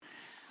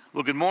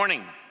Well, good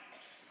morning.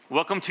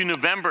 Welcome to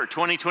November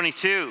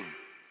 2022.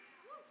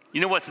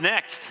 You know what's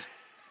next?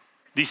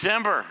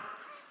 December,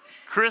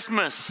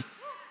 Christmas,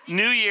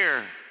 New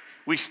Year.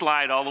 We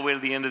slide all the way to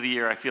the end of the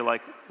year, I feel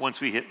like, once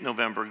we hit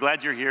November.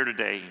 Glad you're here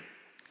today.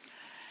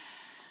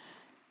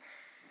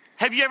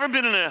 Have you ever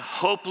been in a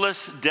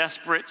hopeless,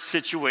 desperate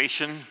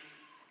situation?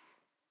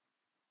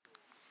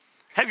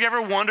 Have you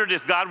ever wondered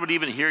if God would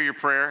even hear your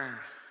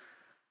prayer?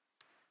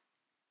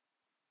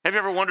 Have you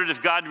ever wondered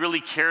if God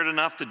really cared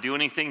enough to do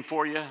anything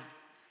for you?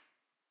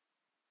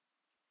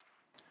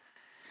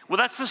 Well,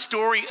 that's the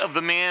story of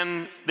the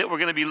man that we're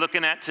going to be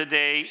looking at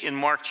today in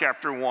Mark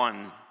chapter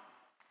 1.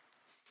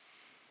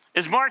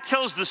 As Mark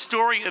tells the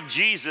story of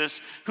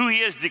Jesus, who he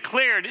has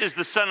declared is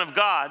the Son of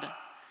God,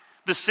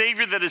 the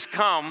Savior that has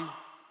come,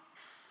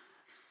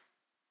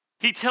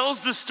 he tells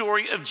the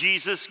story of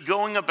Jesus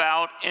going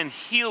about and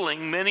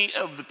healing many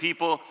of the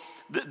people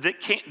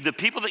that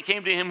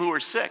came to him who were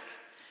sick.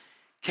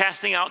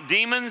 Casting out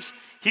demons,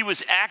 he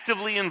was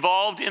actively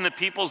involved in the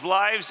people's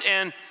lives,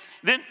 and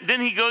then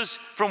he goes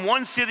from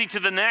one city to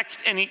the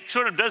next, and he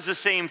sort of does the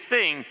same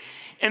thing.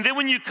 And then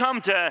when you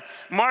come to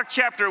Mark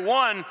chapter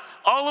 1,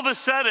 all of a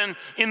sudden,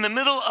 in the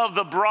middle of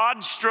the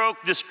broad stroke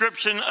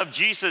description of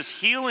Jesus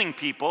healing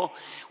people,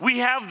 we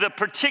have the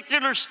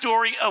particular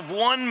story of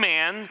one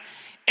man,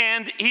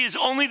 and he is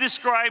only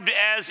described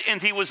as,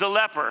 and he was a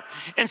leper.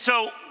 And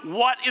so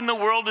what in the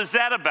world is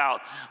that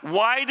about?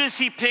 Why does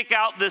he pick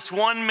out this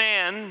one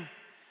man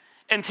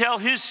and tell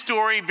his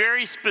story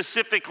very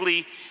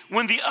specifically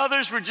when the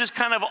others were just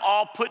kind of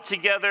all put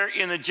together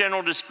in a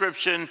general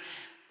description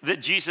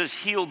that Jesus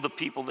healed the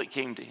people that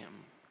came to him?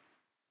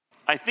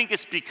 I think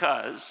it's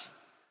because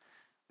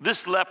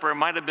this leper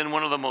might have been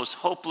one of the most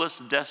hopeless,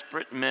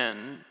 desperate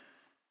men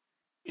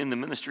in the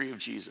ministry of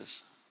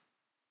Jesus.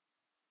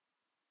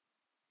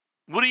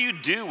 What do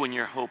you do when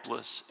you're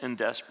hopeless and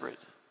desperate?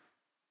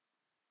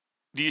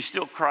 Do you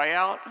still cry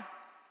out?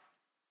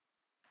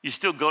 You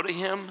still go to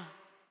him?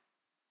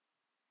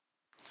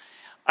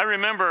 I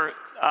remember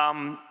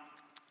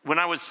when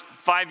I was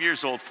 4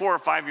 or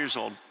 5 years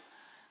old,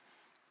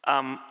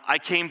 I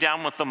came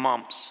down with the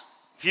mumps.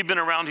 If you've been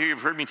around here,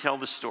 you've heard me tell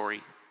this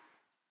story.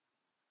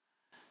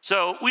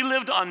 So we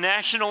lived on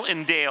National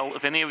and Dale,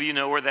 if any of you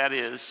know where that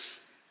is.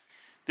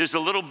 There's a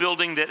little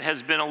building that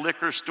has been a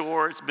liquor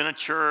store. It's been a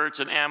church,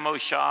 an ammo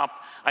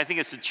shop. I think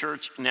it's a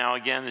church now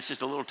again. It's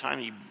just a little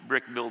tiny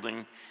brick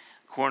building,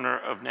 corner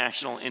of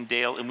National and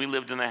Dale, and we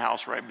lived in the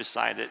house right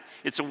beside it.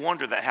 It's a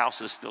wonder that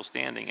house is still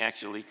standing,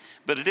 actually,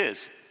 but it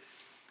is.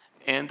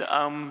 And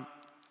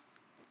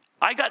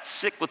I got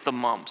sick with the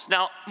mumps.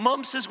 Now,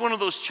 mumps is one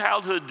of those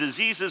childhood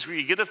diseases where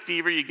you get a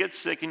fever, you get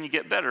sick, and you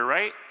get better,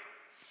 right?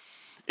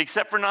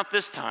 Except for not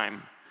this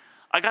time.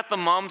 I got the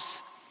mumps.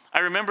 I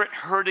remember it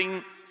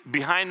hurting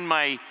behind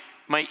my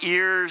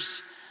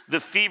ears.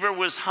 The fever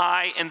was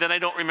high, and then I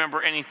don't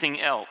remember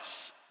anything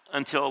else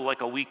until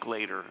like a week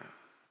later.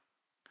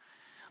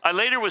 I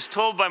later was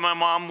told by my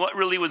mom what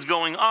really was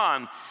going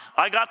on.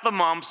 I got the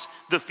mumps,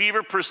 the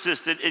fever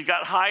persisted, it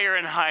got higher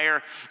and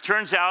higher.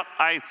 Turns out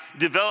I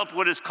developed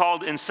what is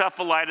called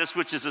encephalitis,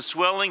 which is a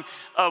swelling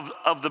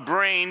of the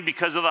brain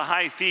because of the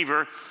high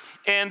fever.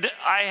 And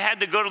I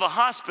had to go to the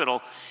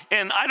hospital.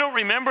 And I don't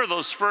remember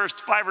those first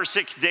 5 or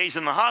 6 days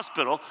in the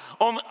hospital.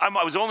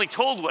 I was only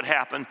told what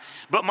happened.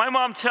 But my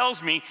mom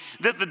tells me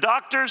that the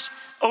doctors,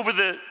 over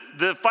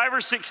the 5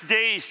 or 6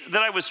 days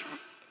that I was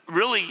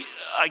really,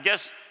 I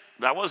guess,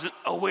 I wasn't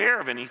aware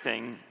of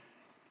anything.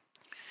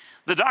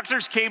 The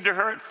doctors came to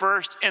her at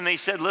first and they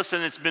said,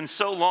 listen, it's been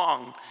so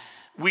long.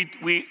 We've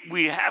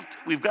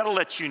got to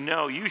let you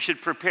know. You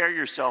should prepare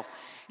yourself.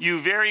 You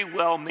very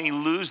well may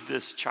lose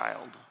this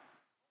child.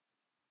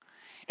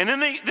 And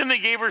then they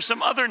gave her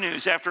some other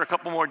news after a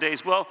couple more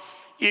days. Well,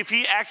 if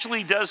he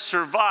actually does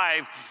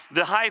survive,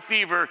 the high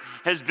fever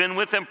has been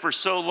with him for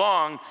so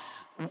long,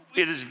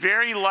 it is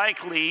very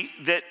likely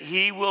that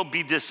he will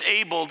be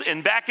disabled.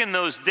 And back in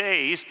those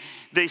days,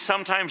 they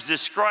sometimes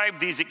described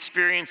these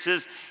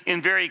experiences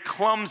in very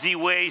clumsy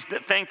ways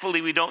that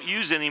thankfully we don't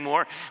use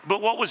anymore.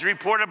 But what was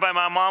reported by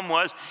my mom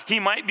was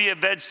he might be a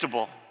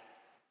vegetable.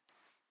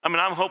 I mean,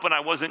 I'm hoping I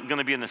wasn't going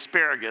to be an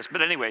asparagus,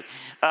 but anyway,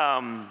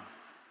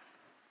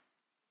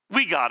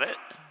 we got it.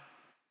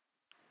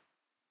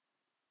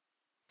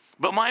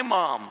 But my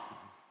mom,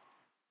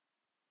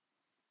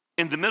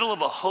 in the middle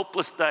of a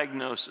hopeless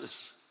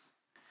diagnosis,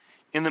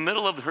 in the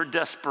middle of her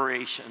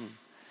desperation,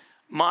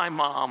 my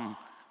mom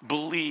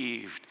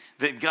believed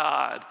that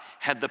God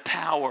had the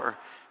power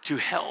to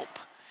help.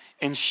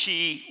 And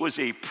she was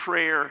a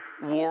prayer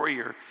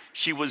warrior.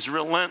 She was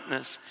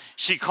relentless.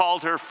 She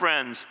called her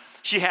friends.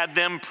 She had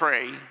them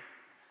pray.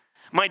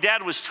 My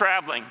dad was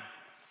traveling.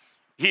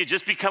 He had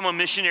just become a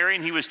missionary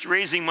and he was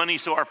raising money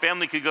so our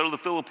family could go to the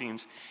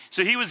Philippines.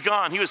 So he was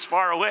gone, he was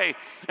far away,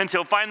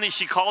 until finally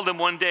she called him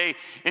one day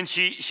and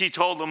she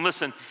told him,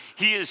 listen,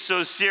 he is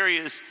so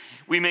serious.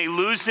 We may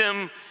lose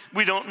him.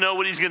 We don't know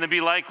what he's gonna be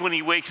like when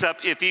he wakes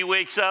up. If he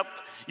wakes up,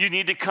 you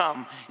need to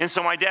come. And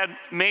so my dad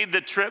made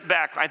the trip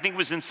back. I think it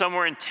was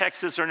somewhere in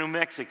Texas or New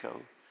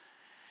Mexico.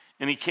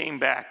 And he came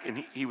back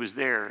and he was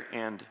there.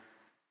 And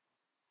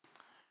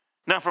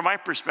now from my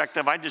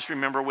perspective, I just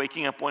remember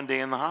waking up one day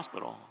in the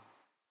hospital.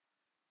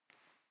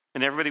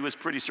 And everybody was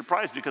pretty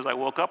surprised because I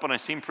woke up and I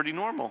seemed pretty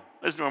normal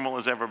as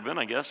ever been,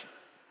 I guess.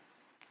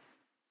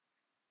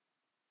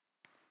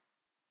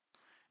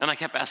 And I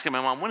kept asking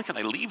my mom, when can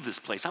I leave this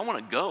place? I want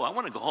to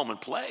go home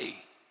and play.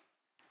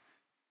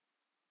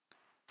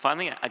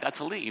 Finally, I got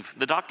to leave.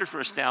 The doctors were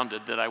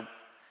astounded that I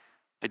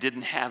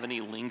didn't have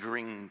any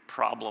lingering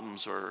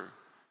problems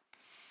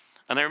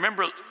and I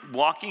remember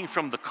walking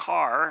from the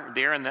car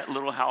there in that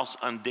little house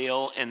on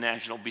Dale and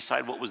National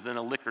beside what was then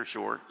a liquor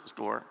store.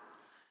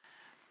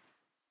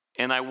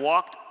 And I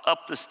walked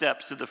up the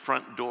steps to the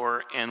front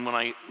door, and when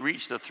I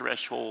reached the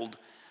threshold,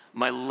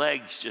 my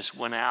legs just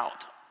went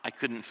out. I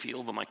couldn't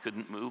feel them. I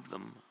couldn't move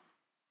them.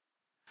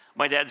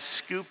 My dad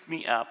scooped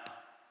me up,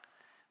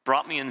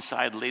 brought me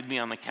inside, laid me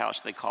on the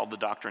couch. They called the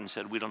doctor and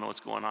said, we don't know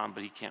what's going on,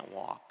 but he can't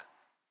walk.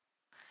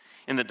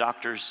 And the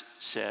doctors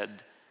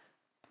said,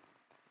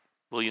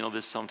 well,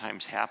 this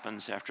sometimes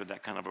happens after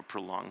that kind of a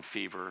prolonged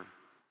fever.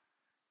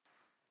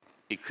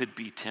 It could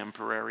be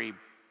temporary,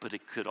 but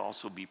it could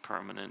also be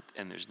permanent,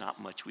 and there's not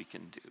much we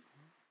can do.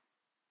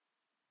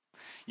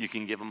 You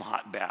can give him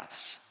hot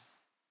baths.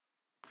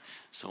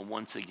 So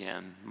once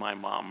again, my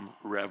mom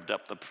revved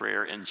up the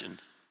prayer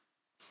engine,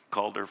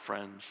 called her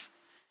friends,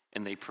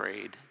 and they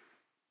prayed.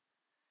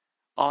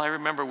 All I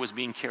remember was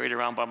being carried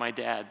around by my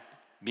dad,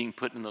 being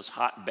put in those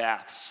hot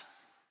baths.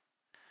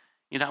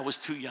 I was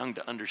too young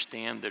to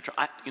understand.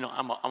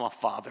 I'm a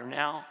father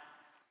now,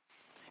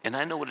 and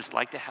I know what it's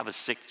like to have a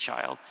sick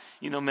child.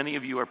 Many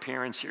of you are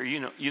parents here.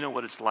 You know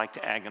what it's like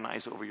to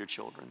agonize over your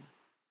children.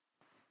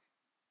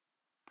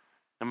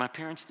 And my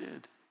parents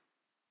did.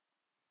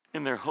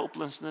 In their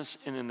hopelessness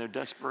and in their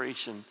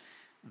desperation,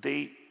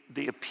 they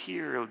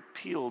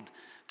appealed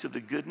to the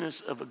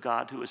goodness of a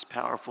God who is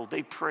powerful.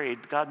 They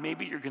prayed, God,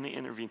 maybe you're going to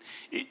intervene.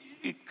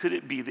 Could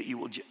it be that you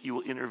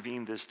will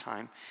intervene this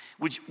time?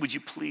 Would you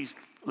please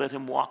let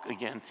him walk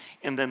again?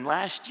 And then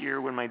last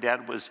year when my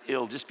dad was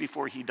ill, just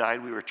before he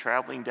died, we were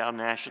traveling down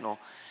National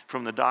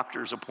from the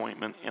doctor's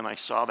appointment, and I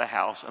saw the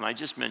house, and I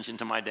just mentioned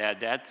to my dad,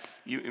 Dad,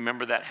 you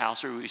remember that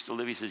house where we used to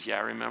live? He says, yeah,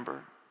 I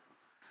remember.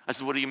 I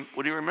said, what do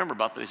you remember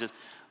about that? He says,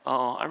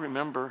 oh, I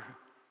remember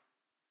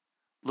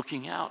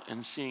looking out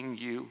and seeing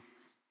you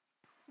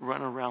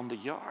run around the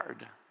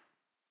yard.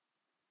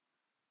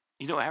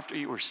 After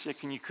you were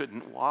sick and you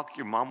couldn't walk,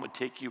 your mom would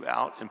take you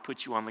out and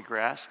put you on the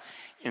grass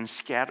and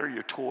scatter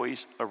your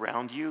toys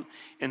around you,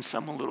 and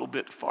some a little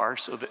bit far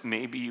so that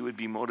maybe you would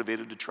be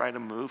motivated to try to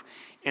move.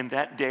 And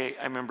that day,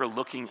 I remember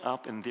looking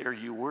up, and there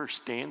you were,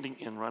 standing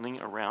and running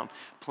around,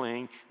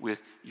 playing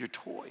with your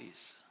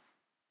toys.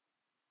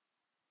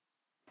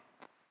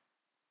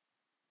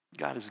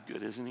 God is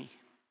good, isn't he?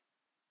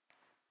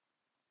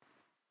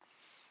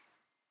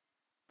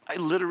 I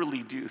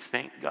literally do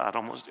thank God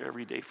almost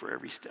every day for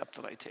every step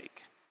that I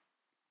take.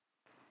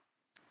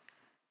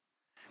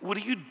 What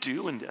do you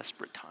do in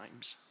desperate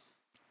times?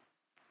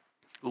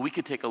 Well, we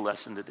could take a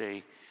lesson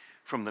today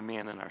from the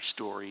man in our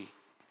story.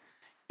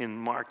 In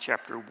Mark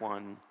chapter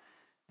 1,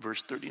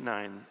 verse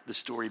 39, the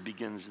story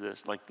begins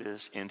like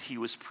this. And he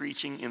was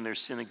preaching in their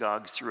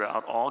synagogues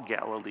throughout all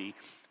Galilee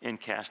and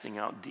casting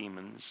out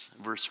demons.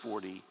 Verse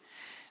 40,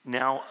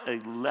 now a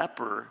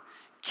leper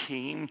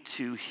came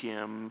to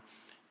him,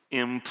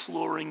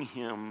 imploring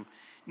him,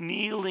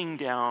 kneeling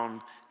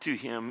down to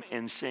him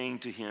and saying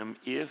to him,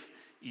 if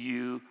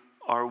you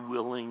are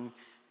willing,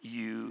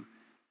 you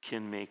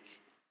can make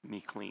me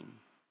clean.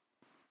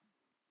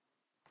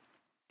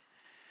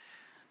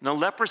 Now,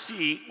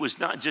 leprosy was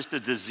not just a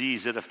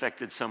disease that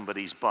affected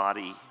somebody's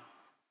body.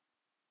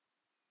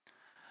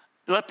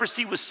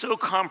 Leprosy was so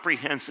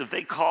comprehensive,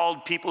 they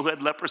called people who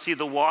had leprosy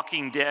the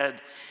walking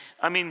dead.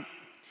 I mean,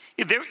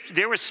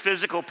 there was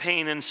physical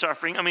pain and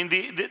suffering. I mean,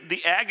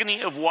 the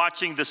agony of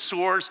watching the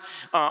sores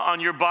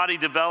on your body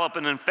develop,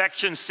 an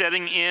infection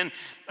setting in.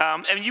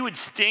 And you would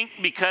stink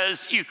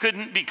because you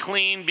couldn't be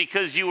clean,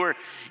 because you're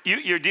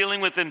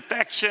dealing with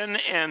infection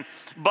and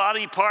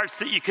body parts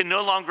that you can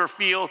no longer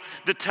feel.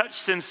 The touch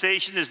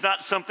sensation is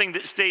not something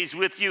that stays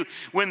with you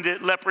when the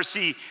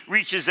leprosy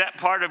reaches that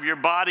part of your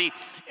body.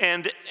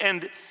 And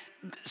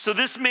so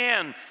this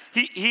man,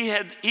 he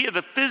had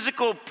the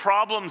physical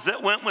problems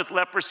that went with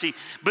leprosy.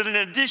 But in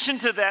addition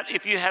to that,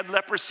 if you had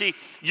leprosy,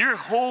 your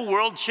whole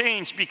world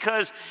changed,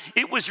 because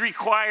it was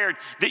required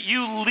that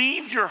you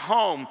leave your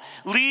home,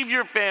 leave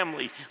your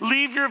family,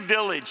 leave your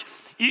village.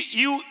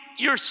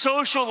 Your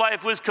social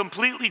life was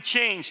completely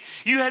changed.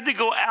 You had to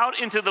go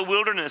out into the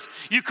wilderness.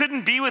 You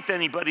couldn't be with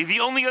anybody. The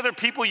only other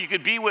people you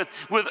could be with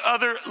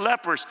other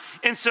lepers.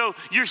 And so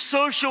your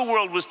social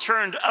world was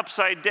turned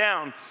upside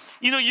down.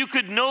 You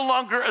could no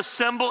longer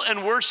assemble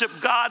and worship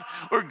God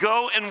or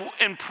go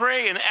and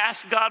pray and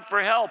ask God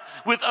for help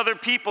with other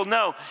people.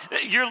 No,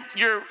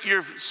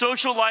 your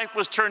social life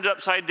was turned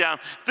upside down.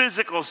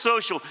 Physical,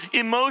 social,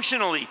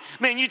 emotionally.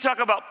 Man, you talk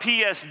about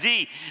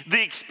PSD.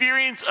 The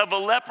experience of a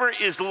leper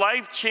is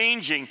life-changing.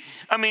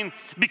 I mean,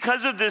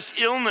 because of this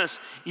illness,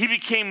 he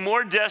became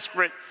more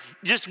desperate.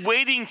 just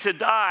waiting to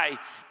die.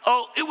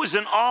 Oh, it was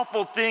an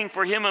awful thing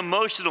for him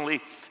emotionally.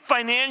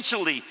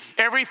 Financially,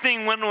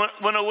 everything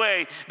went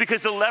away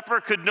because the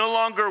leper could no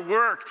longer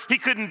work. He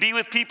couldn't be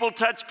with people,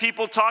 touch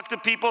people, talk to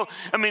people.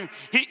 I mean,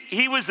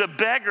 he was a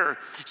beggar.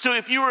 So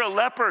if you were a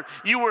leper,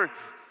 you were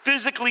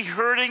physically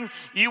hurting,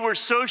 you were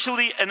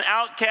socially an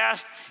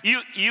outcast,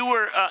 you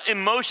were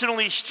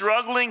emotionally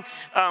struggling.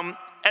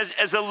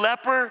 As a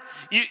leper,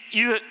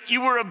 you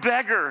were a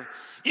beggar.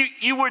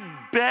 You would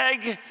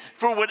beg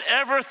for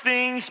whatever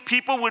things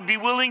people would be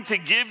willing to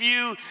give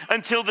you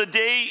until the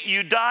day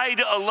you died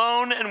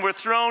alone and were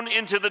thrown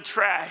into the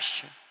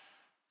trash.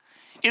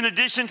 In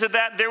addition to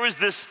that, there was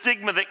this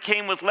stigma that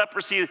came with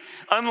leprosy,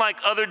 unlike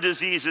other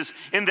diseases,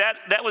 and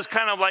that was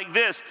kind of like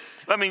this.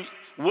 I mean,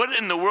 what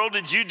in the world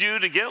did you do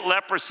to get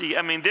leprosy?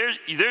 I mean,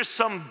 there's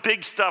some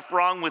big stuff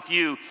wrong with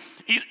you.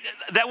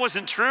 That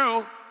wasn't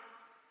true.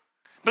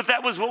 But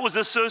that was what was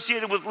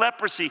associated with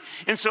leprosy.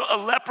 And so a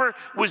leper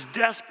was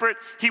desperate.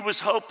 He was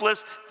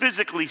hopeless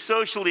physically,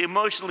 socially,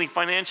 emotionally,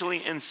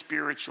 financially, and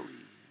spiritually.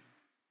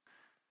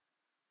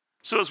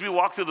 So as we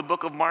walk through the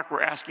book of Mark,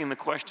 we're asking the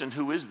question,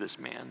 who is this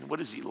man?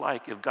 What is he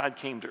like? If God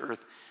came to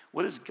earth,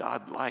 what is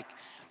God like?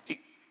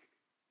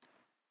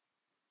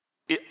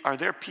 Are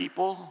there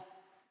people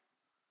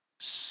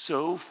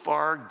so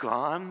far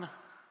gone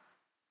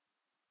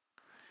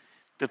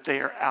that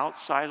they are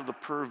outside of the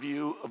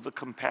purview of the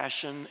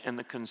compassion and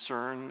the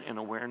concern and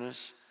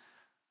awareness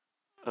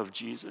of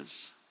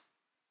Jesus?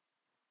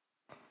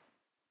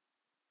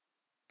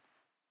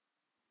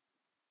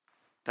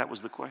 That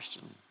was the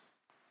question.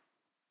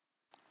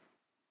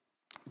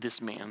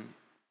 This man,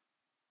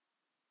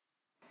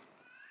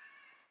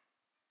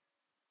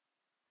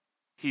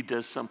 he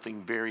does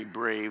something very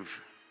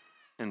brave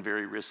and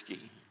very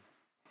risky.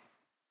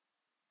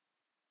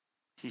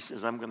 He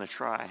says, I'm going to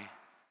try.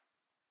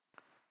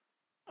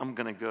 I'm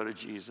going to go to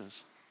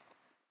Jesus.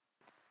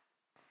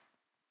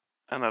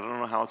 And I don't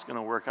know how it's going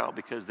to work out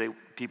because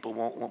people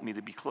won't want me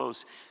to be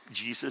close.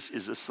 Jesus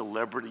is a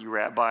celebrity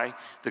rabbi.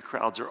 The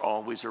crowds are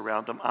always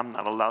around him. I'm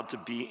not allowed to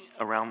be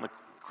around the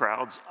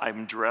crowds.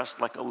 I'm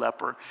dressed like a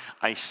leper.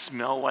 I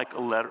smell like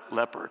a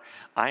leper.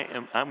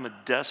 I'm a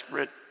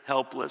desperate,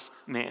 helpless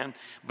man.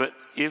 But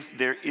if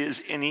there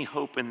is any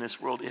hope in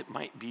this world, it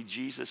might be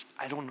Jesus.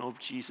 I don't know if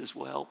Jesus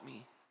will help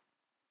me.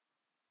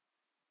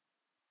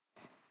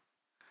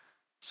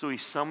 So he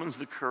summons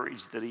the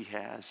courage that he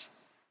has,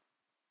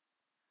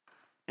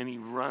 and he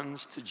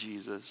runs to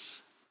Jesus.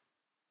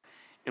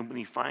 And when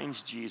he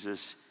finds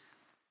Jesus,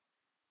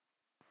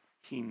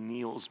 he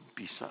kneels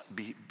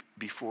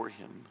before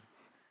him,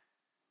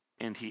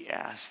 and he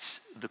asks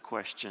the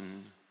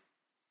question,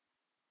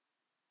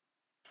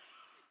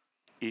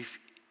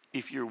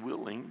 if you're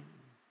willing,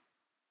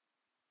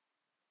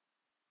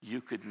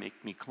 you could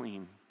make me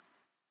clean.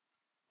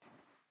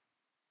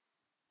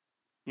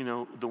 You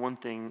know, the one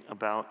thing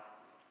about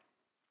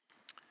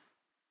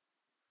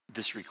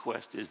this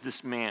request is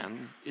this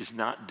man is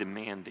not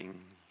demanding,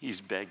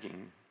 he's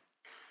begging.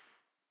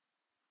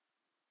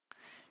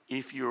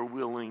 If you're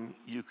willing,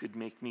 you could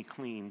make me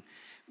clean.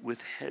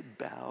 With head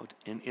bowed,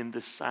 and in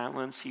the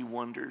silence, he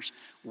wonders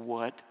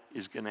what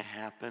is going to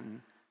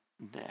happen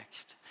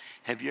next.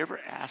 Have you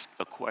ever asked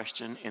a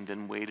question and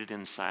then waited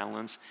in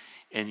silence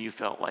and you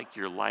felt like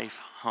your life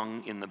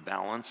hung in the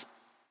balance?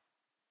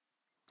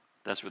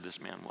 That's where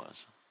this man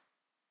was.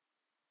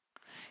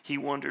 He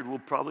wondered, well,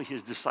 probably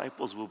his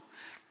disciples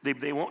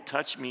they won't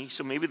touch me,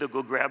 so maybe they'll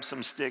go grab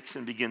some sticks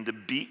and begin to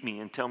beat me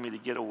and tell me to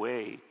get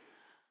away.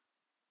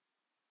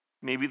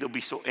 Maybe they'll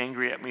be so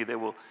angry at me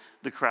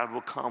the crowd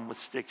will come with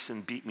sticks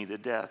and beat me to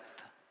death.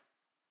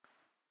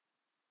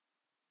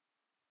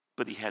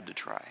 But he had to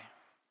try.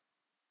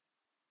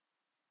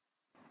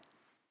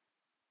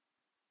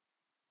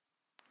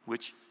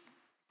 Which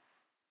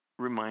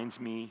reminds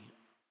me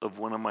of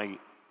one of my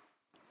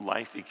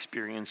life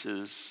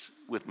experiences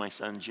with my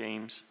son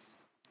James,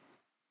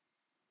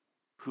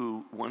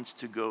 who wants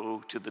to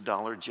go to the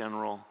Dollar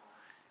General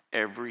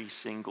every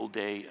single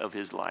day of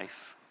his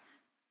life.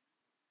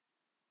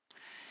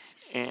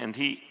 And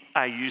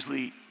I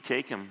usually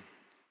take him.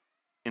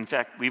 In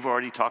fact, we've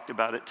already talked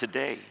about it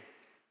today.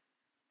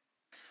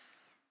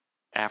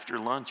 After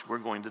lunch, we're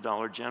going to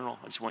Dollar General.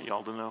 I just want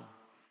y'all to know.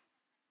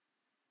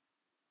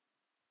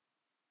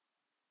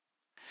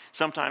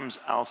 Sometimes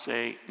I'll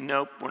say,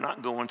 nope, we're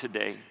not going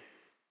today.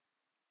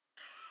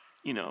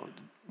 You know,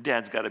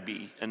 Dad's got to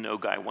be a no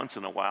guy once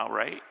in a while,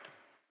 right?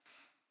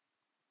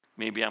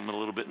 Maybe I'm a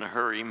little bit in a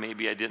hurry.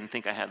 Maybe I didn't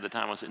think I had the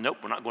time. I said, nope,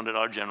 we're not going to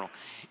Dollar General.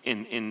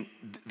 And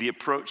the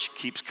approach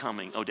keeps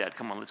coming. Oh, Dad,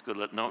 come on, let's go.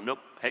 Nope,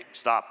 hey,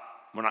 stop.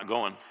 We're not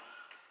going.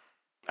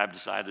 I've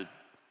decided.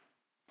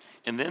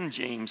 And then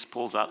James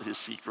pulls out his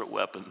secret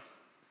weapon.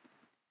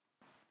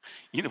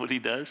 You know what he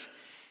does?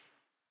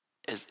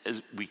 As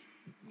we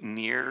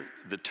near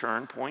the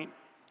turn point,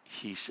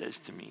 he says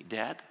to me,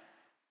 Dad,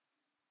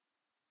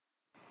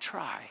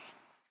 try.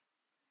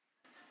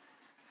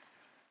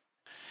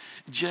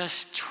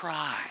 Just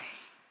try.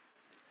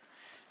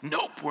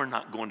 Nope, we're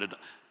not going to.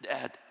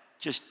 Dad,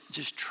 just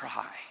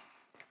try.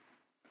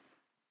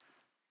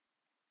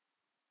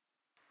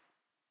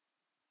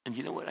 And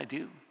you know what I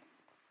do?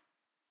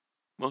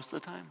 Most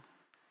of the time,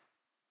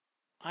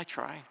 I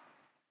try.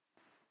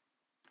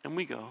 And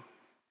we go,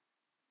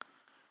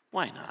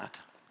 why not?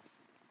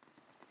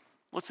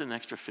 What's an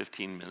extra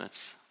 15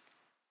 minutes?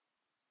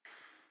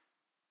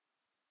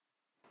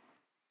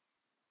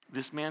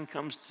 This man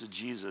comes to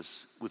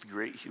Jesus with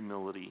great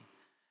humility.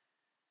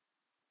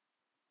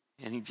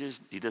 And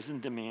he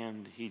doesn't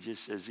demand, he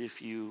just says,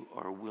 if you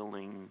are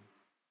willing,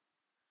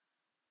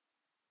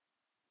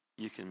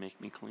 you can make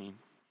me clean.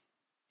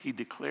 He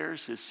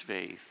declares his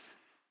faith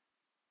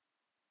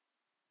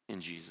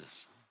in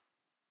Jesus.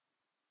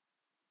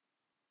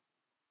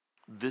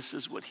 This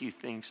is what he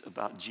thinks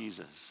about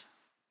Jesus.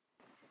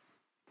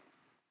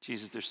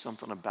 Jesus, there's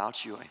something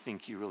about you. I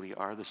think you really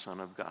are the Son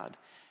of God.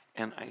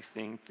 And I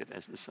think that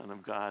as the Son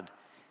of God,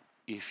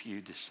 if you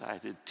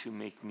decided to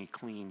make me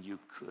clean, you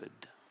could.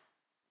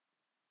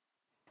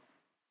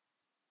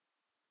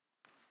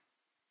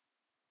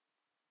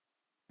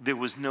 There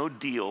was no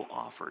deal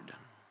offered.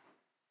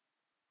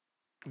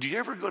 Do you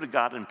ever go to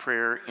God in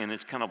prayer and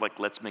it's kind of like,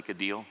 let's make a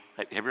deal?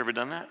 Have you ever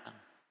done that?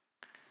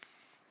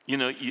 You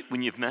know,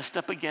 when you've messed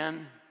up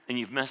again, and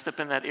you've messed up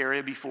in that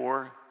area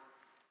before,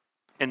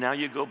 and now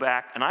you go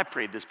back, and I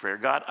prayed this prayer,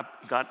 God,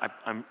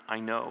 I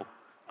know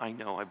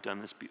I've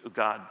done this.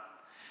 God,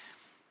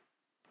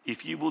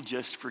 if you will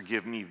just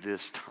forgive me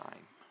this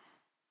time,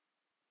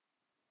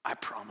 I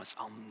promise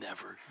I'll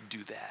never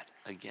do that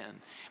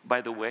again.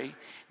 By the way,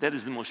 that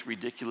is the most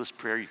ridiculous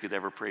prayer you could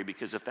ever pray,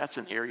 because if that's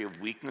an area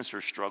of weakness or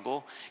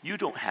struggle, you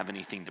don't have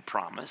anything to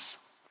promise.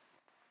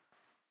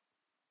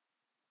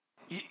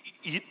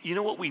 You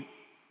know what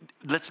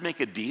let's make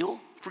a deal?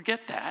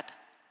 Forget that.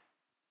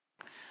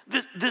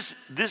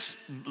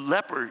 This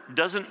leper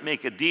doesn't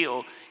make a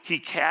deal. He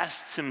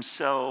casts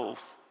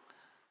himself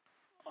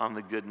on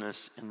the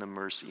goodness and the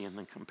mercy and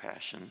the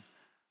compassion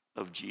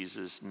of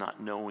Jesus,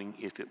 not knowing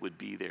if it would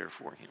be there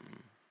for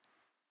him.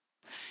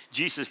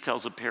 Jesus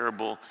tells a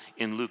parable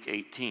in Luke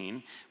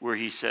 18 where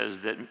he says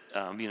that,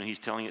 he's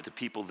telling it to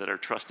people that are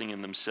trusting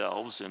in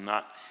themselves and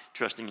not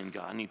trusting in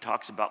God. And he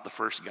talks about the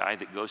first guy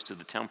that goes to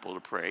the temple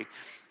to pray.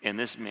 And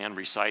this man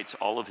recites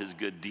all of his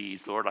good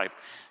deeds. Lord,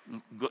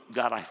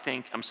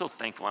 I'm so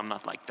thankful I'm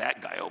not like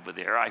that guy over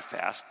there. I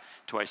fast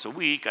twice a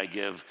week. I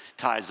give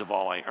tithes of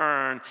all I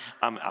earn.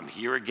 I'm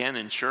here again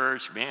in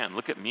church. Man,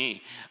 look at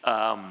me.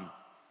 And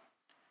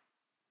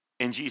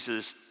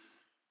Jesus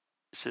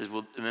says,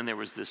 well, and then there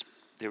was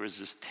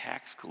this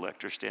tax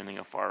collector standing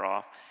afar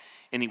off,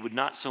 and he would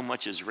not so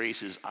much as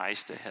raise his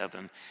eyes to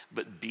heaven,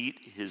 but beat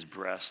his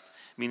breast,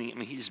 meaning,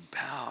 he just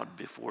bowed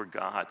before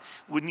God,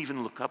 wouldn't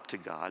even look up to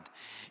God.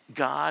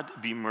 God,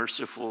 be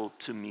merciful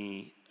to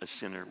me, a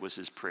sinner, was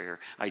his prayer.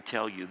 I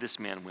tell you, this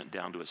man went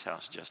down to his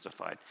house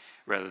justified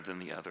rather than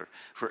the other.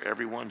 For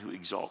everyone who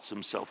exalts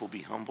himself will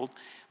be humbled,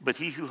 but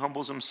he who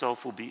humbles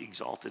himself will be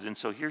exalted. And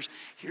so here's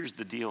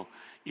the deal.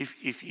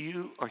 If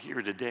you are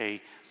here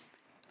today,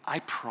 I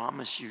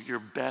promise you, your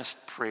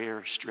best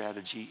prayer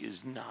strategy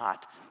is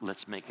not,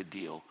 let's make a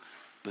deal,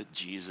 but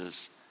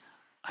Jesus,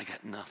 I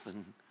got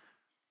nothing,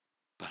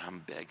 but I'm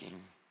begging.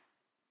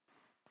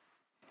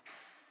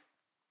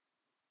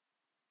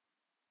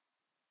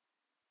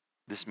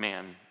 This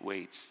man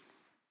waits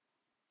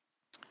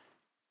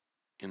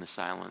in the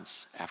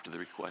silence after the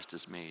request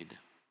is made.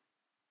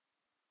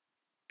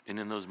 And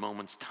in those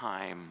moments,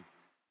 time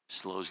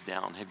slows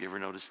down. Have you ever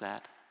noticed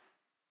that?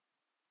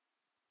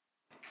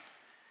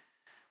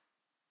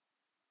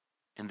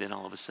 And then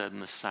all of a sudden,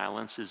 the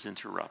silence is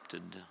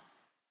interrupted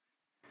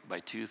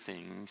by two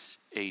things: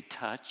 a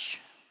touch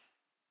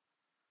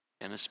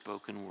and a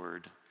spoken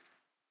word.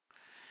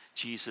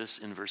 Jesus,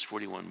 in verse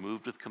 41,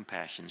 moved with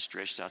compassion,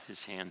 stretched out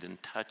his hand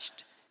and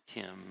touched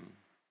him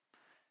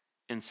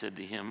and said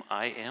to him,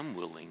 I am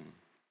willing,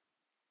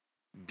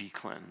 be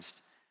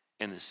cleansed.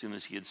 And as soon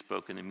as he had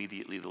spoken,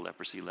 immediately the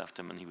leprosy left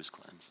him and he was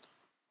cleansed.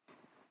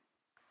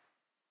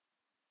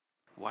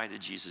 Why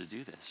did Jesus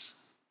do this?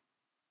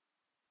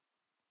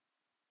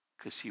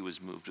 Because he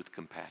was moved with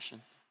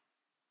compassion.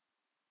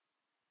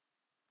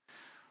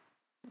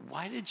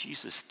 Why did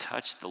Jesus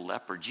touch the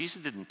leper?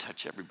 Jesus didn't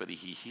touch everybody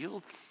he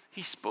healed.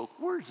 He spoke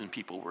words and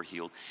people were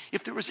healed.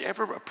 If there was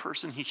ever a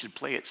person he should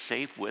play it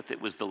safe with,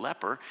 it was the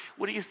leper.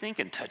 What are you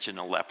thinking, touching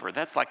a leper?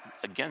 That's like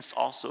against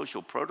all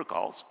social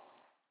protocols.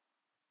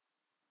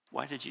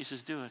 Why did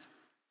Jesus do it?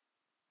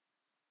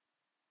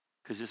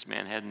 Because this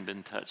man hadn't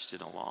been touched in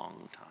a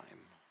long time.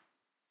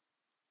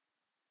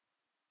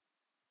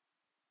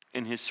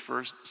 And his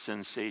first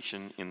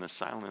sensation in the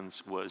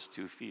silence was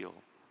to feel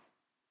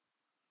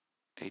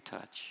a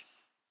touch.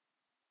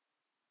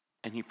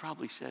 And he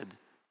probably said,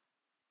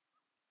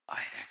 I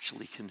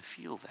actually can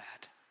feel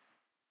that.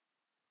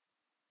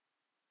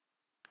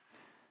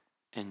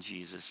 And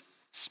Jesus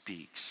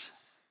speaks.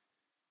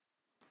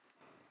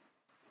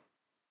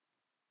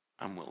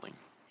 I'm willing.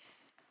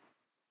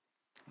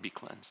 Be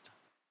cleansed.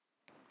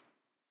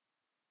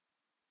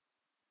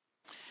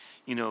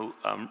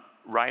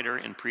 Writer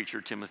and preacher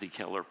Timothy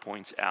Keller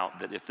points out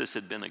that if this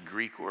had been a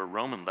Greek or a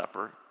Roman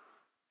leper,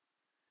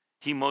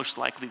 he most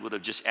likely would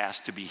have just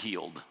asked to be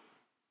healed.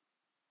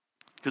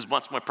 Because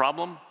what's my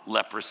problem?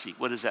 Leprosy.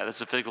 What is that?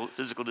 That's a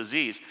physical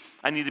disease.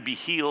 I need to be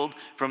healed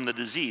from the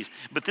disease.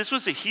 But this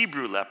was a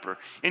Hebrew leper,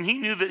 and he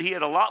knew that he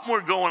had a lot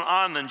more going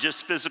on than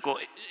just physical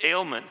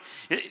ailment.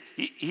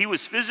 He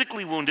was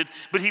physically wounded,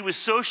 but he was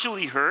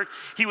socially hurt.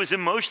 He was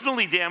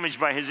emotionally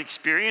damaged by his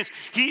experience.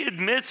 He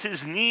admits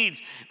his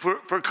needs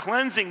for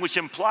cleansing, which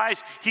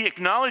implies he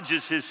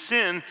acknowledges his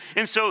sin.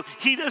 And so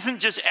he doesn't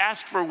just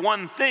ask for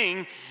one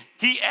thing.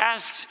 He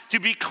asks to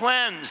be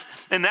cleansed.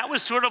 And that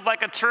was sort of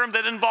like a term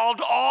that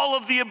involved all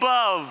of the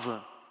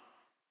above.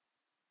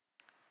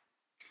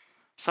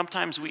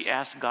 Sometimes we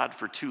ask God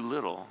for too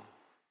little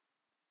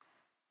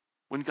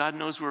when God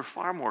knows we're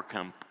far more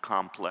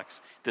complex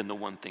than the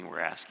one thing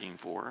we're asking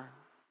for.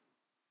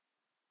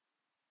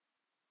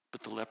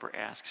 But the leper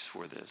asks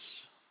for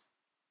this.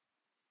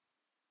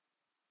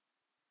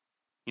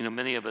 You know,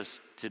 many of us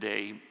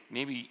today,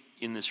 maybe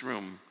in this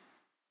room,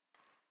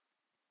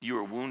 you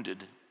are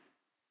wounded.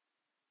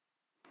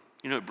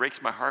 You know, it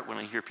breaks my heart when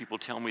I hear people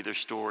tell me their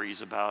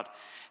stories about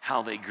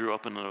how they grew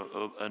up in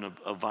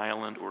a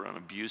violent or an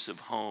abusive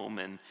home,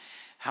 and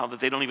how that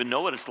they don't even know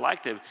what it's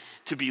like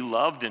to be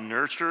loved and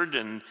nurtured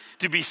and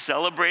to be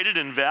celebrated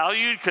and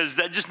valued, because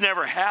that just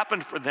never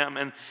happened for them.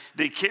 And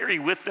they carry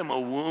with them a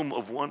womb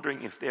of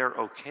wondering if they're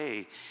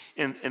okay.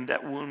 And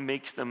that wound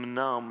makes them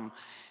numb.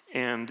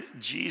 And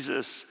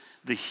Jesus,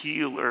 the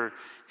healer,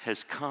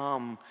 has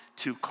come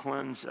to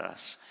cleanse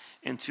us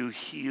and to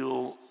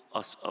heal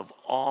us of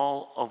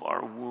all of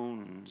our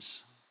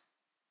wounds.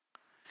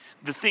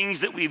 The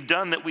things that we've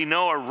done that we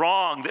know are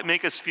wrong, that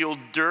make us feel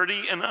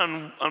dirty and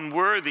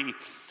unworthy,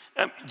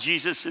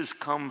 Jesus has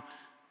come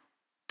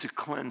to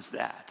cleanse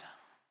that.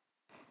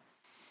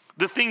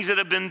 The things that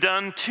have been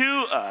done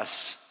to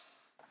us,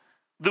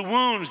 the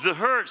wounds, the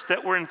hurts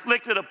that were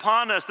inflicted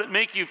upon us that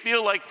make you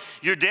feel like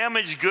you're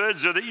damaged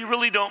goods or that you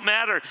really don't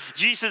matter,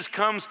 Jesus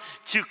comes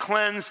to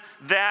cleanse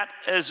that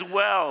as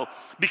well.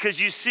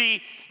 Because you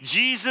see,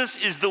 Jesus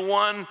is the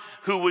one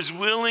who was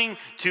willing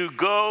to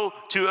go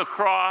to a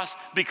cross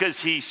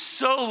because he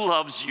so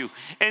loves you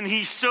and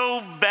he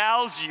so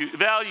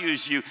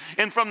values you.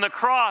 And from the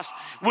cross,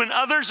 when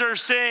others are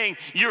saying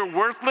you're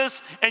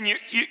worthless and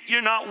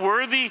you're not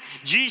worthy,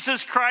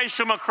 Jesus cries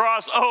from a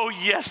cross, oh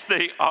yes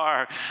they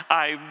are.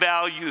 I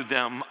value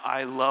them.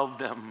 I love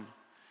them.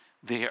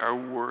 They are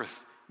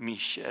worth me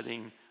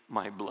shedding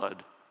my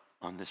blood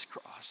on this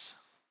cross.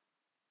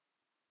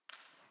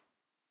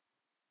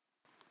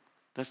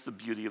 That's the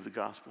beauty of the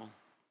gospel.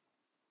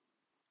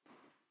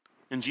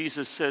 And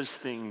Jesus says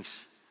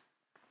things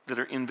that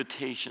are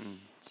invitations,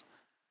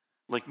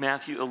 like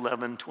Matthew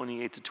 11,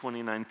 28 to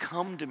 29.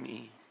 Come to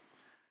me.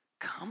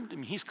 Come to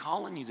me. He's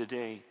calling you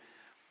today.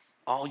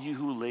 All you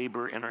who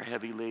labor and are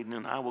heavy laden,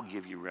 and I will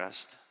give you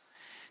rest.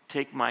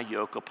 Take my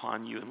yoke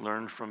upon you and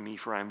learn from me,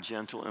 for I am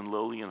gentle and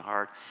lowly in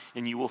heart,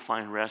 and you will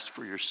find rest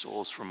for your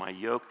souls. For my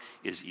yoke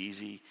is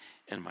easy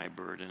and my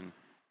burden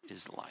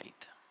is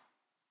light.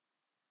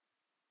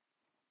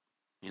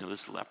 You know,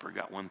 this leper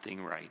got one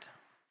thing right.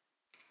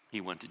 He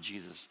went to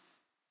Jesus.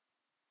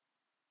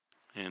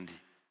 And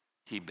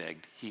he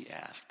begged, he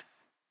asked,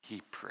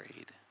 he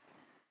prayed.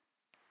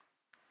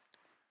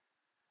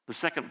 The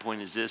second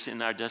point is this: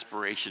 in our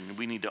desperation,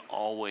 we need to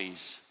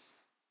always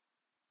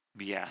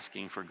be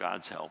asking for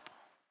God's help.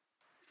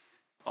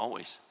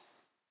 Always.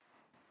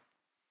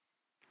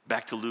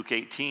 Back to Luke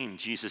 18,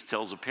 Jesus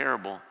tells a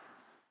parable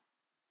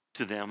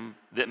to them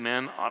that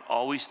men ought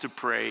always to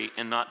pray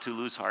and not to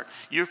lose heart.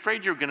 You're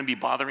afraid you're going to be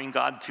bothering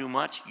God too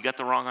much? You got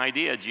the wrong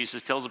idea.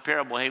 Jesus tells a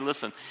parable. Hey,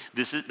 listen,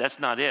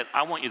 that's not it.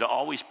 I want you to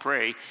always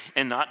pray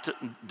and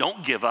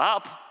don't give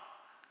up.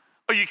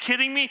 Are you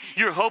kidding me?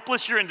 You're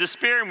hopeless, you're in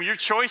despair, and your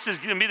choice is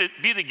going to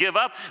be to give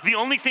up. The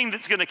only thing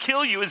that's going to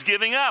kill you is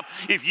giving up.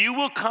 If you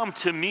will come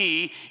to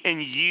me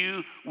and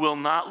you will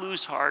not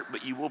lose heart,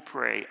 but you will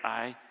pray,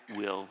 I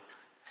will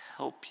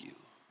help you.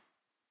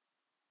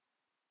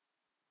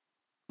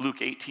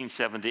 Luke 18,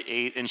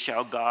 7-8, and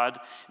shall God,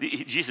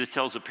 Jesus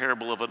tells a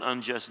parable of an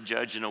unjust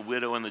judge and a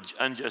widow and the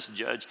unjust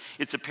judge.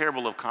 It's a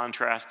parable of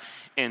contrast,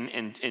 and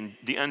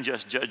the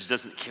unjust judge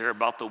doesn't care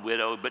about the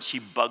widow, but she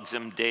bugs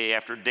him day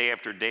after day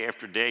after day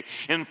after day.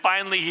 And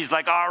finally he's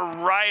like, all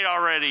right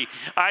already,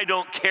 I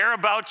don't care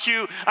about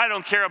you. I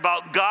don't care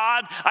about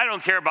God. I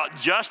don't care about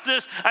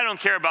justice. I don't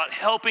care about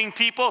helping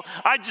people.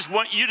 I just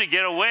want you to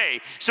get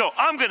away. So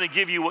I'm going to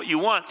give you what you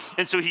want.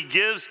 And so he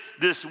gives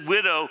this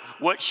widow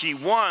what she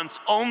wants,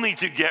 only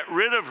to get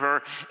rid of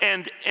her.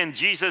 And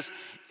Jesus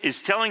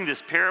is telling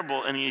this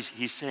parable, and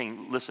he's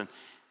saying, listen,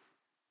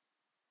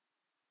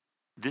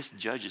 this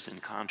judge is in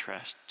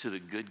contrast to the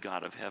good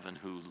God of heaven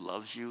who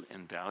loves you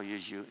and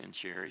values you and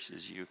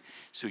cherishes you.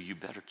 So you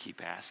better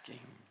keep asking.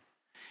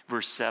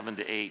 Verse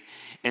 7-8,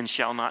 and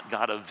shall not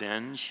God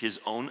avenge his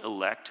own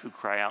elect who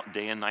cry out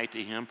day and night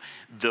to him,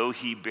 though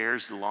he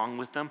bears along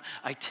with them?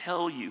 I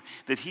tell you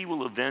that he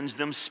will avenge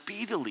them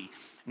speedily.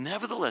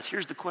 Nevertheless,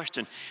 here's the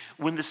question.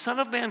 When the Son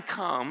of Man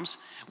comes,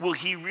 will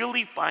he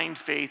really find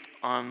faith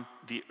on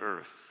the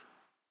earth?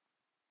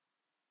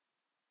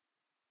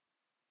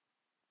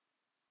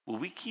 will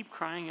we keep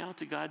crying out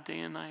to God day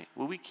and night?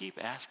 Will we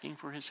keep asking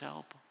for his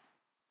help?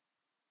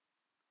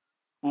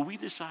 Will we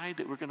decide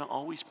that we're going to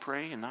always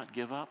pray and not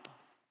give up?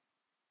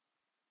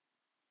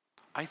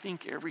 I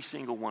think every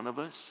single one of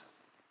us,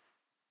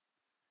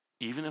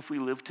 even if we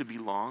live to be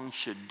long,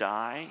 should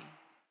die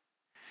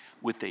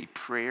with a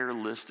prayer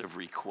list of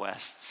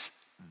requests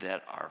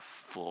that are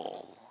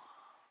full.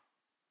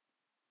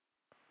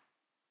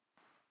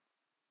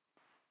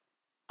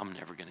 I'm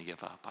never going to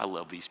give up. I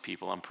love these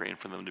people. I'm praying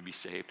for them to be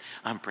saved.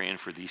 I'm praying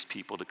for these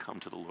people to come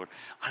to the Lord.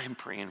 I am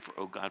praying for,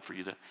 oh God, for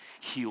you to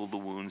heal the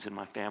wounds in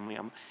my family.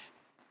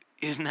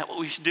 Isn't that what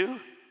we should do?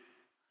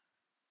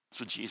 That's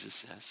what Jesus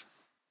says.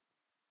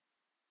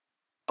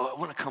 Oh, I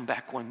want to come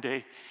back one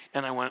day,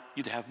 and I want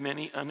you to have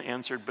many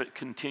unanswered but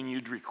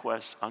continued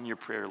requests on your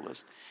prayer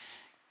list,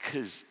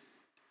 because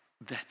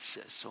that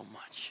says so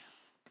much.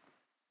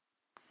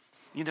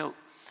 You know,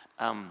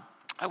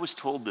 I was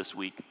told this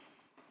week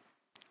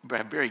by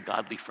a very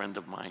godly friend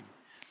of mine,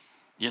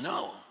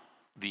 I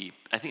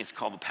think it's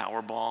called the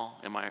Powerball.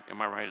 Am I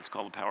right? It's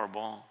called the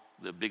Powerball.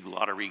 The big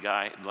lottery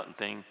guy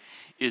thing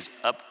is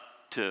up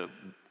to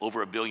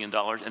over $1 billion.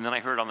 And then I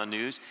heard on the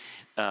news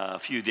a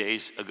few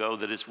days ago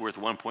that it's worth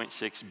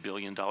 $1.6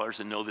 billion.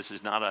 And no, this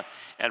is not an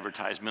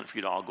advertisement for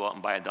you to all go out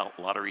and buy a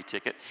lottery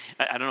ticket.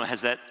 I don't know,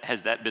 has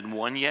that been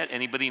won yet?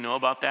 Anybody know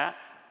about that?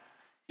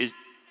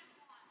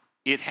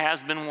 It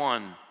has been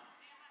won.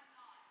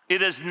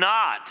 It is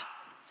not.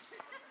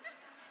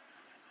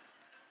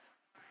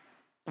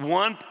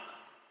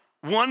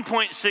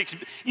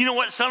 1.6. You know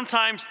what?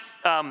 Sometimes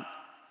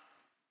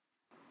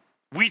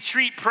we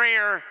treat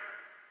prayer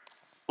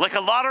like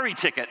a lottery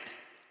ticket.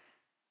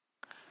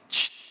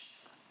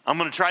 I'm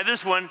going to try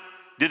this one.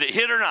 Did it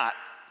hit or not?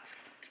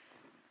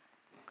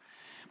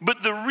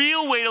 But the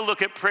real way to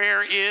look at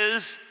prayer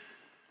is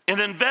an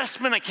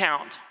investment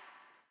account.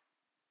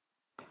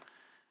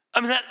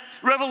 I mean, that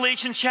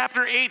Revelation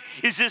chapter 8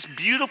 is this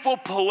beautiful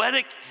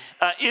poetic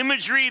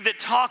imagery that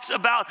talks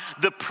about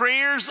the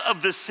prayers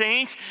of the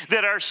saints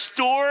that are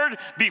stored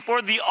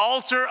before the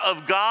altar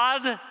of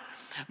God.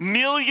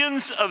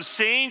 Millions of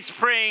saints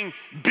praying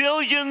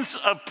billions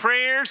of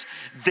prayers.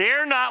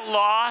 They're not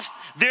lost.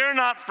 They're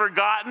not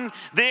forgotten.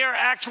 They are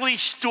actually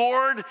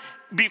stored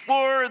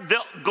before the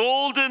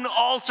golden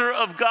altar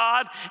of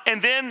God.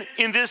 And then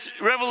in this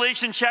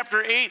Revelation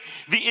chapter 8,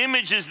 the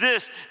image is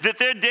this, that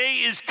their day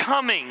is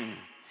coming.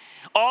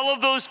 All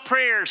of those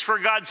prayers for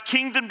God's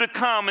kingdom to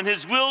come and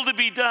his will to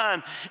be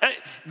done,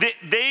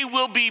 they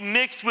will be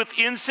mixed with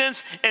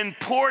incense and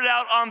poured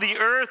out on the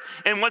earth.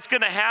 And what's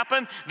going to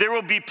happen? There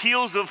will be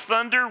peals of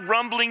thunder,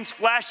 rumblings,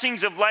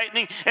 flashings of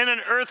lightning, and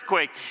an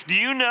earthquake. Do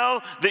you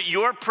know that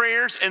your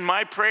prayers and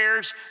my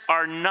prayers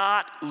are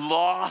not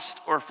lost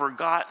or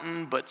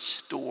forgotten, but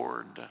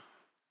stored?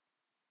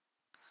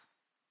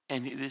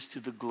 And it is to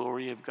the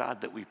glory of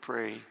God that we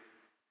pray,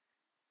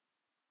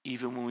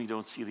 even when we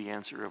don't see the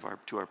answer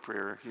to our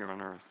prayer here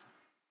on earth.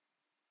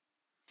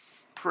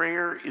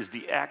 Prayer is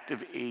the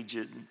active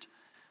agent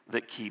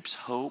that keeps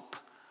hope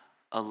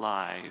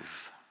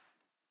alive.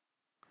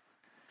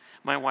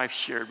 My wife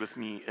shared with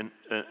me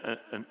a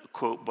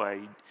quote by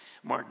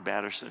Mark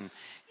Batterson,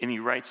 and he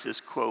writes this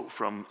quote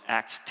from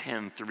Acts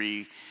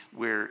 10:3,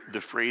 where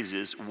the phrase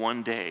is,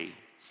 one day.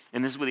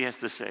 And this is what he has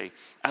to say.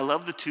 I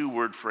love the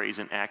two-word phrase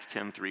in Acts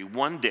 10:3,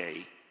 one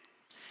day.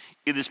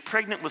 It is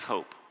pregnant with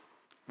hope.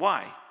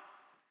 Why?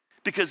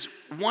 Because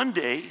one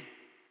day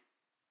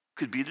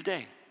could be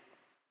today.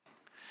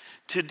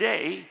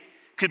 Today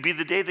could be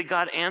the day that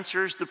God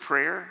answers the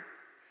prayer,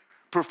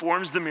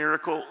 performs the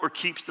miracle, or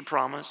keeps the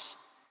promise.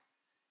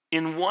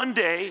 In one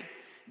day,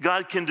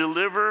 God can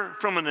deliver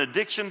from an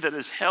addiction that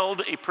has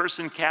held a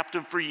person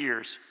captive for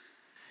years.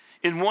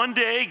 In one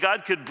day,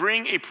 God could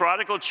bring a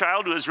prodigal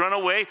child who has run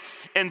away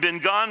and been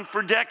gone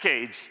for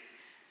decades.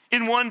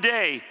 In one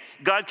day,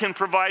 God can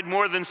provide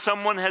more than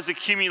someone has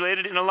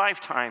accumulated in a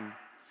lifetime.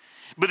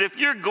 But if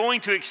you're going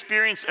to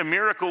experience a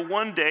miracle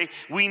one day,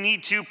 we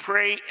need to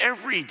pray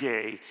every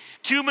day.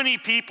 Too many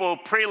people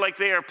pray like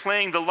they are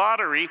playing the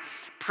lottery.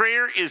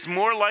 Prayer is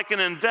more like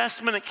an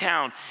investment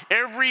account.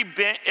 Every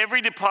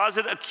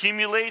deposit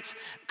accumulates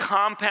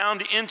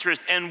compound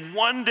interest. And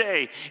one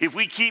day, if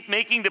we keep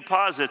making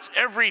deposits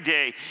every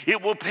day,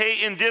 it will pay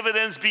in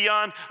dividends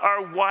beyond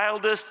our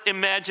wildest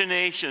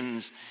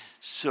imaginations.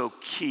 So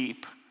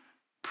keep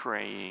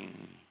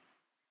praying.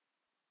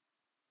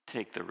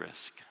 Take the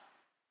risk.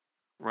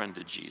 Run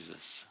to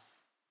Jesus.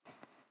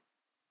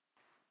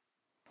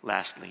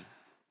 Lastly,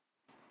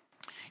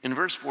 in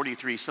verse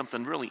 43,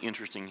 something really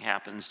interesting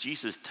happens.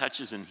 Jesus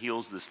touches and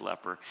heals this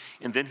leper.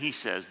 And then he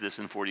says this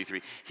in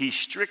 43. He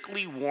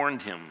strictly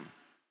warned him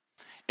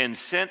and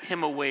sent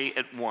him away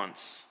at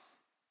once.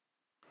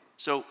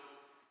 So,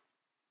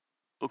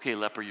 okay,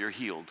 leper, you're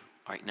healed.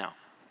 All right, now,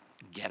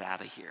 get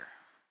out of here.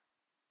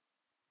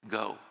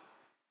 Go.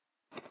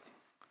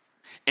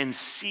 And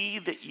see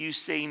that you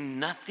say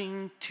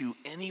nothing to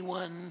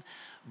anyone,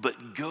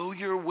 but go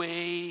your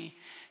way,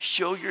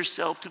 show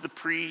yourself to the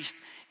priest,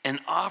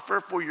 and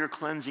offer for your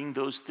cleansing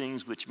those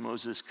things which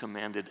Moses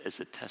commanded as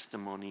a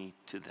testimony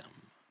to them.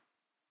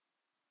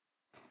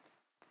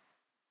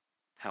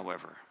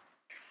 However,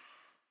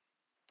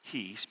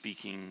 he,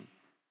 speaking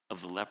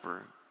of the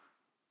leper,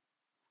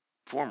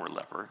 former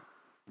leper,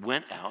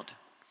 went out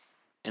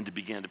and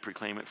began to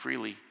proclaim it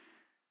freely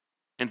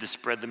and to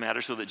spread the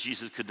matter so that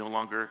Jesus could no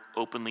longer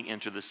openly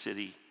enter the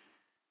city,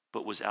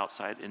 but was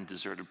outside in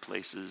deserted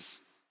places,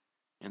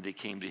 and they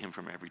came to him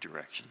from every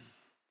direction.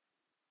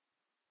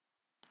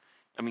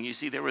 I mean, you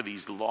see, there were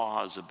these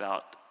laws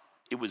about,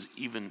 it was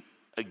even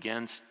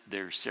against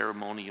their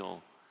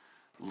ceremonial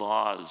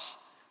laws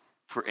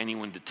for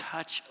anyone to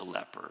touch a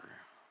leper.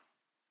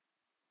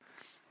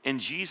 And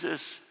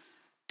Jesus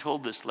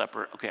told this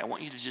leper, okay, I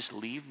want you to just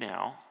leave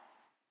now,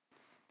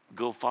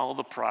 go follow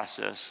the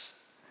process,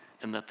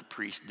 and let the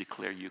priest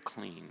declare you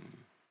clean.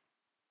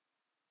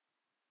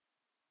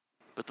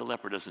 But the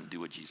leper doesn't do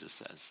what Jesus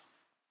says.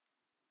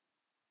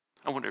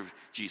 I wonder if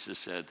Jesus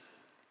said,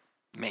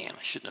 man,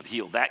 I shouldn't have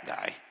healed that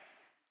guy.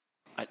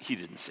 He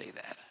didn't say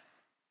that.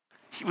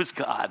 He was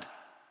God.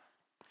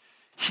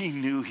 He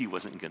knew he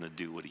wasn't going to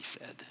do what he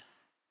said.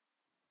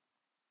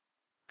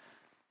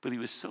 But he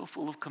was so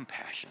full of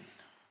compassion.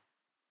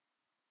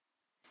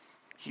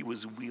 He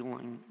was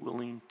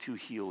willing to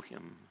heal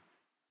him,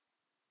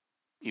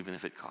 even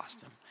if it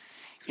cost him.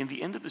 In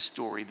the end of the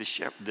story,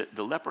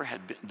 the leper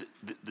had been,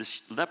 the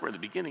leper at the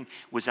beginning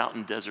was out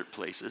in desert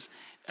places,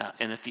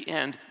 and at the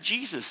end,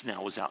 Jesus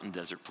now was out in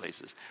desert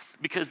places.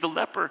 Because the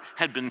leper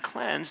had been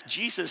cleansed,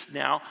 Jesus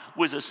now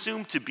was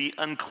assumed to be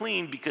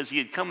unclean because he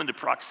had come into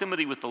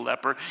proximity with the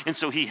leper, and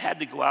so he had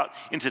to go out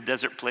into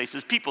desert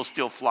places. People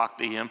still flocked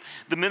to him.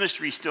 The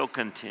ministry still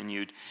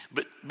continued,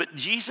 but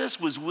Jesus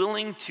was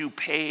willing to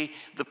pay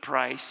the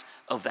price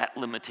of that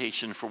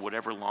limitation for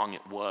whatever long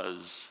it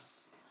was.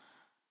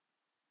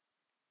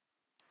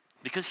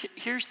 Because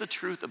here's the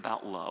truth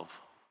about love.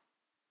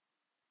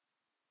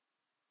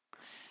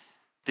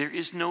 There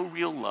is no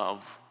real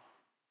love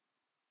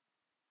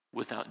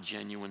without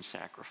genuine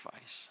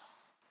sacrifice.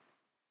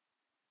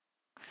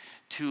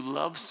 To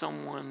love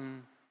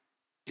someone,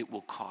 it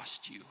will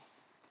cost you.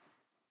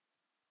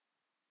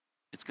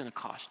 It's going to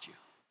cost you.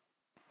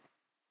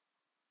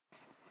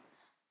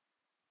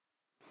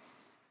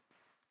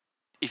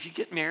 If you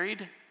get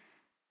married,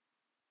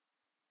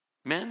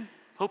 men,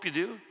 hope you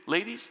do.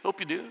 Ladies, hope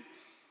you do.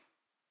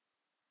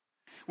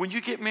 When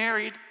you get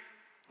married,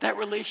 that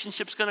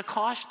relationship's going to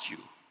cost you.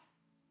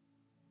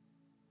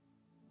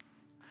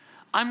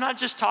 I'm not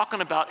just talking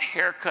about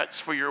haircuts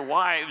for your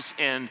wives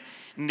and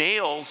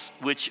nails,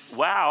 which,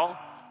 wow.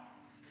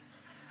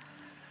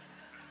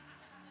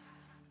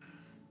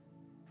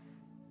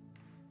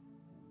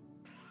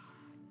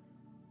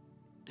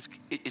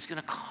 It's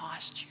going to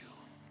cost you.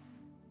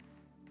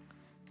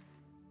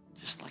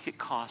 Just like it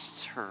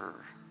costs her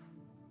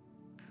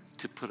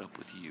to put up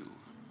with you.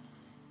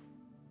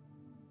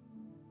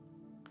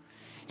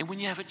 And when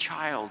you have a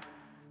child,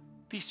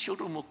 these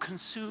children will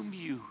consume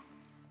you.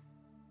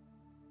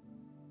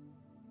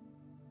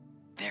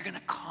 They're going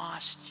to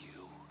cost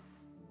you.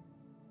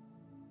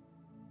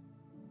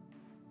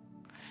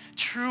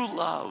 True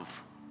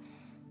love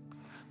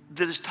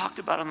that is talked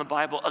about in the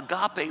Bible,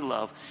 agape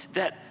love,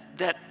 that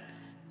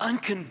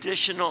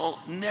unconditional,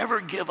 never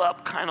give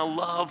up kind of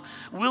love,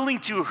 willing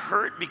to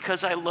hurt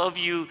because I love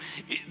you,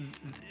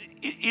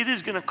 it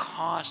is going to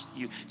cost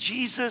you.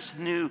 Jesus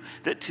knew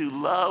that to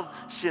love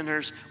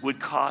sinners would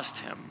cost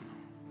him.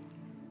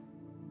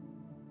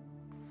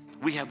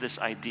 We have this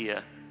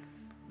idea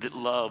that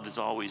love is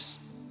always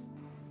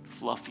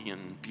fluffy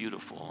and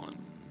beautiful,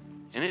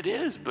 and it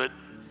is, but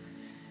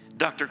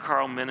Dr.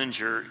 Carl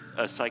Menninger,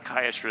 a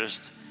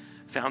psychiatrist,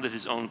 founded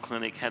his own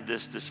clinic, had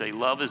this to say: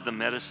 love is the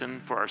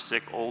medicine for our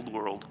sick old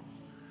world.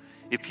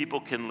 If people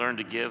can learn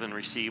to give and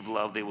receive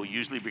love, they will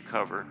usually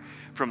recover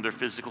from their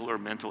physical or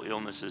mental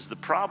illnesses. The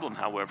problem,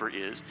 however,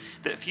 is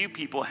that few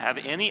people have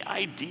any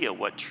idea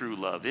what true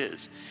love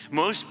is.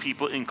 Most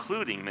people,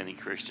 including many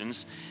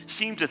Christians,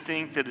 seem to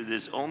think that it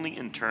is only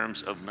in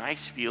terms of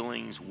nice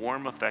feelings,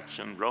 warm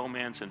affection,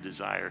 romance, and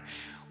desire.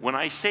 When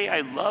I say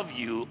I love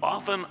you,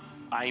 often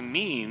I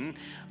mean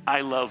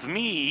I love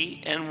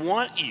me and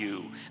want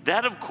you.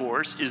 That, of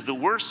course, is the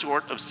worst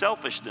sort of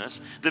selfishness,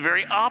 the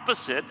very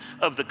opposite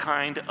of the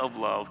kind of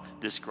love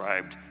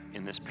described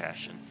in this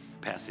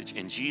passage.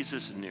 And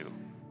Jesus knew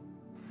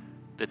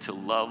that to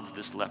love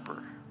this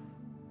leper,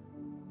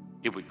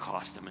 it would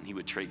cost him, and he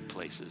would trade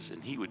places,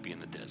 and he would be in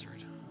the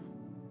desert.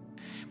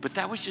 But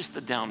that was just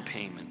the down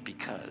payment,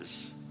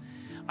 because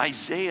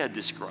Isaiah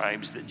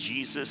describes that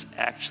Jesus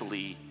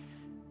actually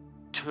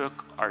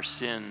took our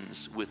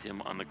sins with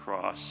him on the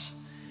cross.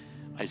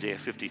 Isaiah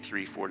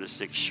 53,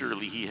 4-6,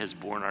 surely he has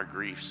borne our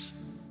griefs,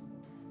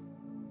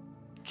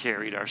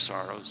 carried our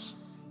sorrows.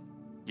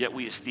 Yet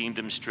we esteemed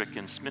him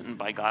stricken, smitten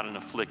by God, and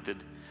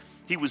afflicted.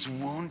 He was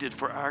wounded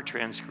for our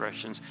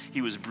transgressions.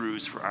 He was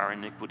bruised for our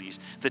iniquities.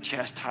 The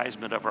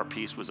chastisement of our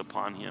peace was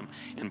upon him,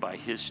 and by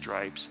his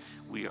stripes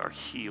we are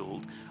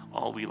healed.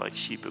 All we like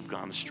sheep have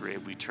gone astray.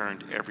 We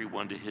turned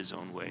everyone to his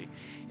own way,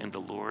 and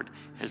the Lord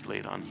has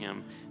laid on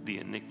him the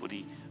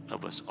iniquity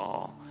of us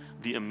all.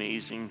 The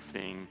amazing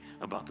thing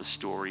about the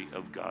story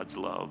of God's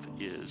love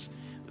is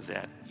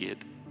that it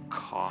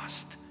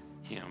cost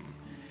him.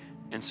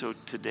 And so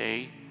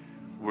today,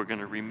 we're going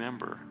to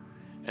remember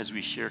as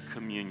we share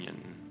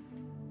communion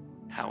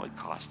how it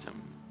cost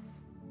him.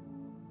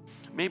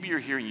 Maybe you're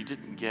here and you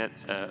didn't get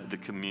the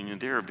communion.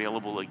 They're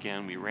available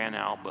again. We ran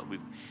out, but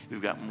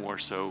we've got more.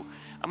 So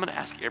I'm going to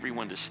ask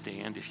everyone to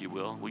stand, if you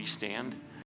will. Will you stand?